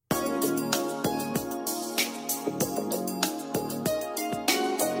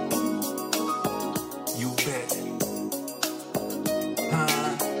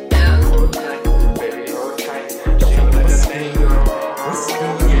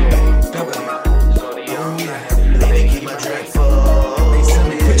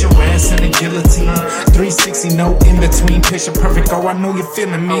between, picture perfect. Oh, I know you're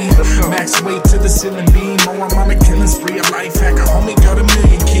feeling me. Max weight to the ceiling beam. Oh, I'm on a killing spree. A life hacker, homie, got a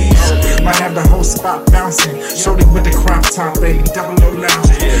million keys. Might have the whole spot bouncing. Shorty with the crop top, baby, double O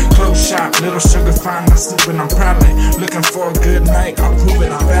lounging. Close shop, little sugar fine, not sleeping, I'm proudly looking for a good night. I'll prove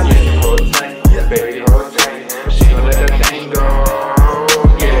it, I'm valid. Hold tight, baby, hold tight. She gon' let that thing go,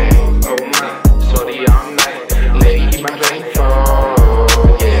 yeah. Oh my, sorry, all night. Lady, keep my drink full,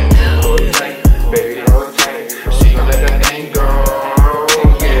 yeah. Hold tight, baby, hold tight. She gon' let that thing go,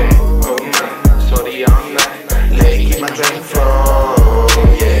 yeah. Oh my, sorry, all night. Lady, keep my drink full,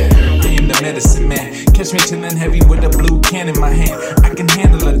 yeah. Being the medicine man, catch me chillin' heavy with a blue can in my hand. I can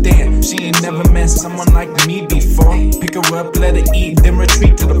handle her, damn. She ain't never met someone like me before. Pick her up, let her eat, then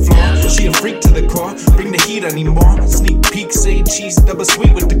retreat to the floor. She a freak to the core, bring the heat anymore. Sneak peek, say cheese, double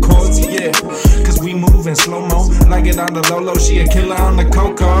sweet with the chords, yeah. Cause we move in slow-mo, like it on the low-low. She a killer on the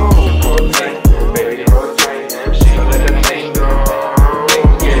cocoa. Hold tight, baby, hold tight. She gon' let that thing go,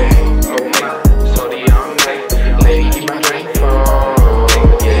 yeah. Oh my, sorry, all night. Lady, keep my drink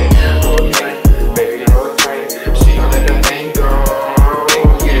full, yeah. Hold tight, baby, hold tight. She gon' let that thing go,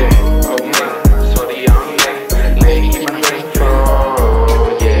 yeah. Oh my, sorry, all night. Lady, keep my drink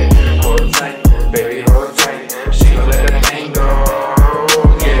full, yeah. Hold tight, baby, hold tight. She gon' let that thing go,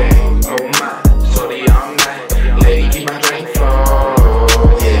 yeah. Oh my, sorry, all night. Lady, keep my drink full,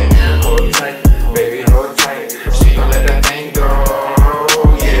 yeah. Hold tight, baby, hold tight. She gon' let that thing go,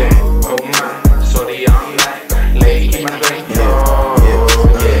 yeah. Oh my, sorry, all night. Lady, keep my drink full,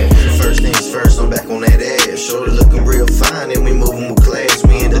 yeah. First things first, I'm back on that ass. Shorty looking real fine, and we moving with class.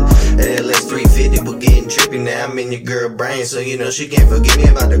 We in the LS 350, we're getting trippy now. I'm in your girl brain, so you know she can't forget me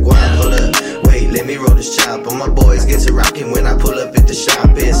about the guap. Hold up, wait, let me roll this chop. On my boys get to rocking when I pull up at the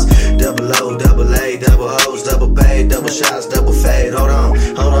shop. It's double O, double A, double O's, double pay, double shots, double fade. Hold on,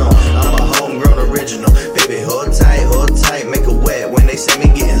 I'm a homegrown original.